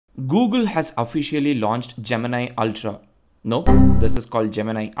Google has officially launched Gemini Ultra. No, this is called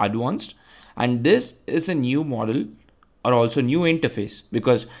Gemini Advanced. And this is a new model or also new interface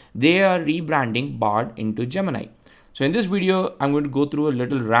because they are rebranding Bard into Gemini. So in this video, I'm going to go through a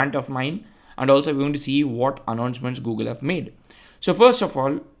little rant of mine and also we're going to see what announcements Google have made. So first of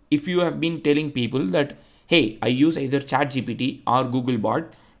all, if you have been telling people that, hey, I use either ChatGPT or Google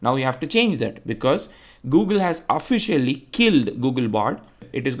Bard, now you have to change that because Google has officially killed Google Bard.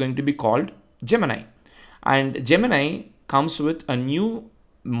 It is going to be called Gemini. And Gemini comes with a new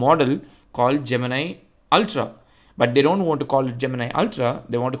model called Gemini Ultra. But they don't want to call it Gemini Ultra,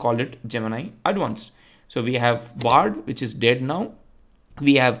 they want to call it Gemini Advanced. So we have Bard, which is dead now.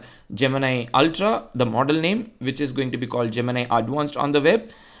 We have Gemini Ultra, the model name, which is going to be called Gemini Advanced on the web.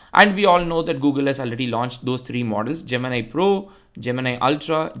 And we all know that Google has already launched those three models: Gemini Pro, Gemini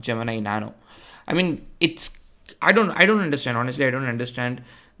Ultra, Gemini Nano. I mean, I don't understand. Honestly, I don't understand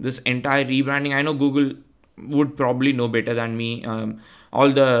this entire rebranding. I know Google would probably know better than me. All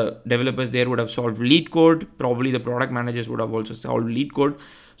the developers there would have solved lead code. Probably the product managers would have also solved lead code.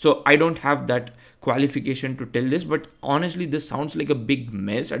 So I don't have that qualification to tell this, but honestly, this sounds like a big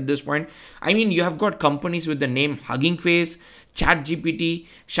mess at this point. I mean, you have got companies with the name Hugging Face, ChatGPT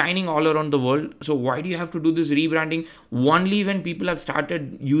shining all around the world. So why do you have to do this rebranding only when people have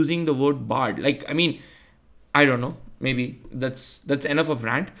started using the word Bard? Like, I mean, I don't know. Maybe that's enough of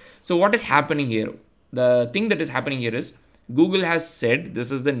rant. So what is happening here? The thing that is happening here is Google has said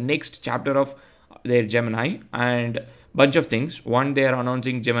this is the next chapter of their Gemini and bunch of things. One, they are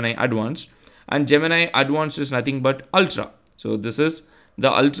announcing Gemini Advanced, and Gemini Advanced is nothing but Ultra. So this is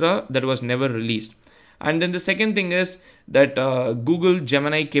the Ultra that was never released. And then the second thing is that Google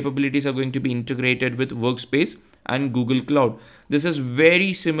Gemini capabilities are going to be integrated with Workspace and Google Cloud. This is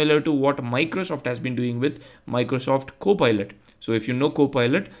very similar to what Microsoft has been doing with Microsoft Copilot. So if you know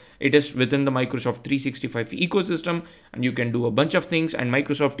Copilot, it is within the Microsoft 365 ecosystem and you can do a bunch of things, and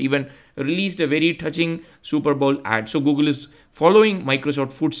Microsoft even released a very touching Super Bowl ad. So Google is following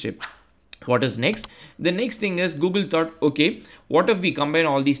Microsoft footsteps. What is next? The next thing is Google thought, okay, what if we combine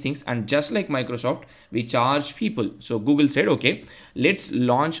all these things and just like Microsoft, we charge people. So Google said, okay, let's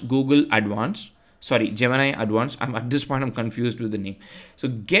launch Gemini Advanced. At this point, I'm confused with the name. So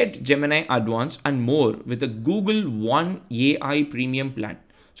get Gemini Advanced and more with a Google One AI premium plan.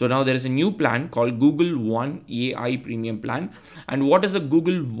 So now there is a new plan called Google One AI premium plan. And what is the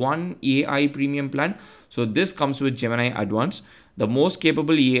Google One AI premium plan? So this comes with Gemini Advanced, the most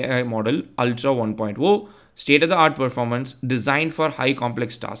capable AI model, Ultra 1.0, state-of-the-art performance, designed for high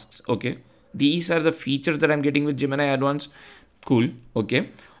complex tasks. Okay, these are the features that I'm getting with Gemini Advanced. Cool. Okay.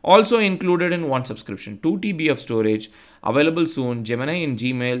 Also included in one subscription, 2 TB of storage, available soon, Gemini in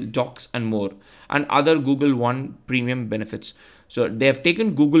Gmail, Docs and more, and other Google One premium benefits. So they have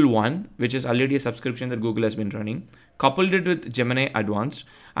taken Google One, which is already a subscription that Google has been running, coupled it with Gemini Advanced,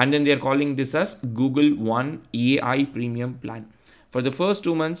 and then they are calling this as Google One AI premium plan. For the first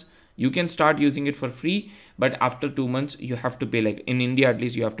 2 months, you can start using it for free, but after 2 months, you have to pay, like in India at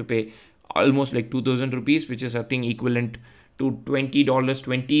least, you have to pay almost like 2,000 rupees, which is I think equivalent to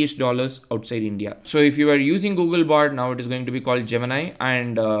 $20 outside India. So if you are using Google Bard, now it is going to be called Gemini,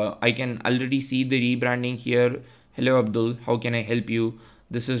 and I can already see the rebranding here. Hello Abdul, how can I help you?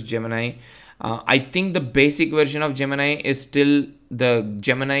 This is Gemini. I think the basic version of Gemini is still the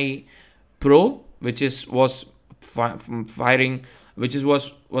Gemini Pro, which was powering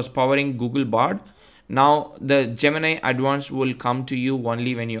Google Bard. Now the Gemini Advanced will come to you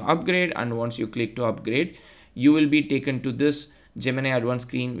only when you upgrade, and once you click to upgrade, you will be taken to this Gemini Advanced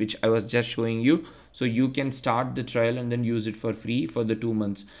screen, which I was just showing you. So you can start the trial and then use it for free for the 2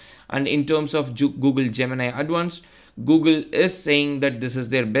 months. And in terms of Google Gemini Advanced, Google is saying that this is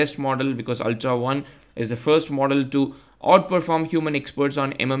their best model because Ultra 1 is the first model to outperform human experts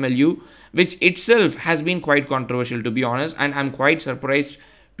on MMLU, which itself has been quite controversial, to be honest. And I'm quite surprised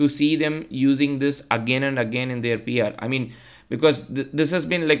to see them using this again and again in their PR. I mean, because this has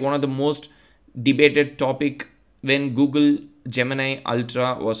been like one of the most debated topic when Google Gemini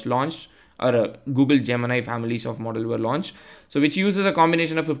Ultra was launched, or Google Gemini families of model were launched. So which uses a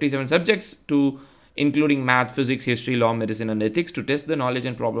combination of 57 subjects to including math, physics, history, law, medicine, and ethics to test the knowledge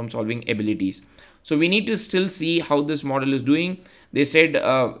and problem solving abilities. So we need to still see how this model is doing. They said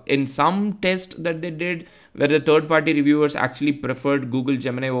in some test that they did where the third-party reviewers actually preferred Google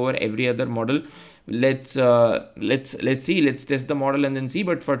Gemini over every other model. Let's see. Let's test the model and then see.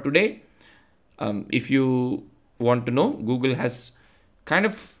 But for today, if you want to know, Google has kind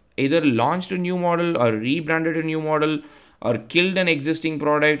of either launched a new model or rebranded a new model or killed an existing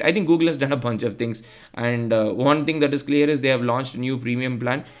product. I think Google has done a bunch of things. And one thing that is clear is they have launched a new premium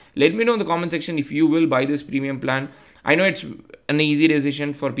plan. Let me know in the comment section if you will buy this premium plan. I know it's an easy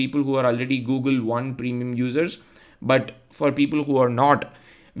decision for people who are already Google One premium users, but for people who are not,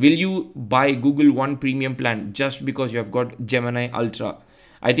 will you buy Google One premium plan just because you have got Gemini Ultra?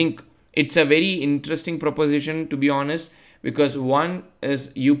 I think it's a very interesting proposition, to be honest, because one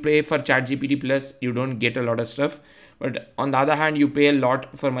is you pay for ChatGPT Plus, you don't get a lot of stuff. But on the other hand, you pay a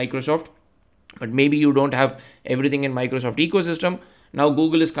lot for Microsoft, but maybe you don't have everything in Microsoft ecosystem. Now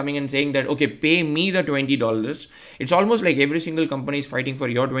Google is coming and saying that, okay, pay me the $20. It's almost like every single company is fighting for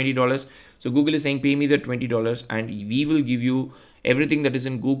your $20. So Google is saying, pay me the $20 and we will give you everything that is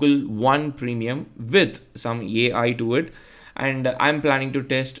in Google One Premium with some AI to it. And I'm planning to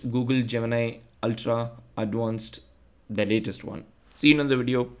test Google Gemini Ultra Advanced, the latest one. See you in the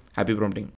video. Happy prompting.